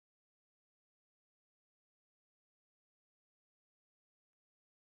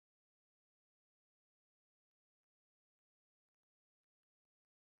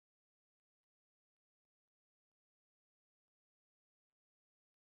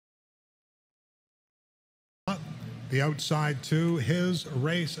The outside 2, His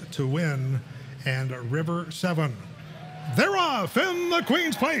Race to Win, and River 7. They're off in the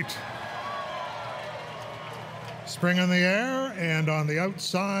Queen's Plate. Spring in the Air, and on the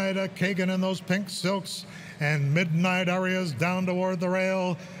outside, Kagan in those pink silks, and Midnight Areas down toward the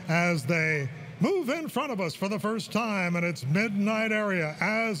rail as they move in front of us for the first time, and it's Midnight Area,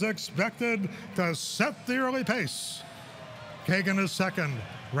 as expected, to set the early pace. Kagan is second.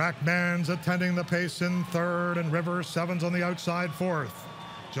 Rackman's attending the pace in third, and River 7's on the outside fourth.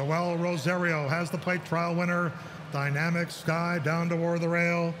 Joel Rosario has the plate trial winner. Dynamic Sky down toward the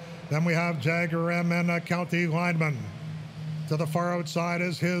rail. Then we have Jagger M and County Lineman. To the far outside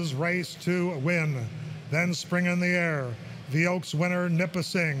is His Race to Win. Then Spring in the Air. The Oaks winner,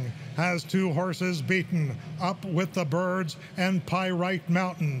 Nipissing, has 2 horses beaten. Up with the Birds and Pyrite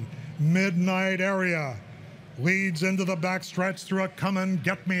Mountain. Midnight Area leads into the backstretch through a come and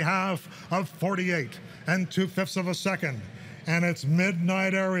get me half of 48 and 2/5 of a second. And it's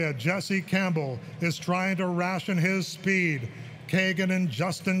Midnight Area. Jesse Campbell is trying to ration his speed. Kagan and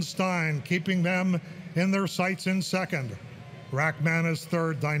Justin Stein keeping them in their sights in second. Rackman is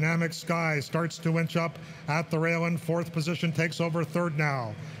third. Dynamic Sky starts to inch up at the rail in fourth position, takes over third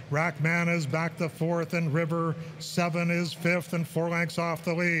now. Rackman is back to fourth, and River 7 is fifth and 4 lengths off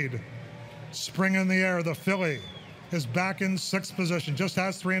the lead. Spring in the Air, the filly, is back in sixth position, just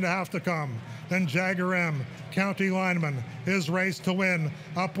has 3.5 to come. Then Jagger M, County Lineman, His Race to Win.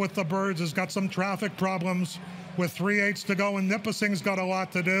 Up with the Birds, has got some traffic problems with 3/8 to go, and Nipissing's got a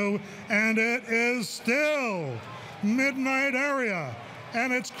lot to do, and it is still Midnight Area,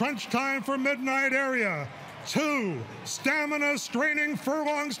 and it's crunch time for Midnight Area. 2 stamina straining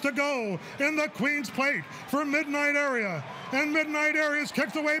furlongs to go in the Queen's Plate for Midnight Area, and Midnight Area is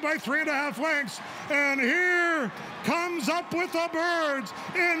kicked away by 3.5 lengths, and here comes Up with the Birds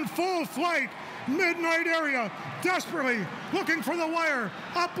in full flight. Midnight Area desperately looking for the wire.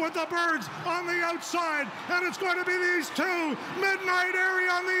 Up with the Birds on the outside, and it's going to be these 2. Midnight Area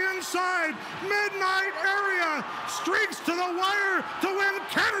on the inside. Midnight Area streaks to the wire to win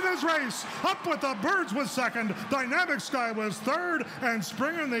Canada's race. Up with the Birds was second. Dynamic Sky was third, and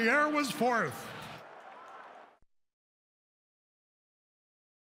Spring in the Air was fourth.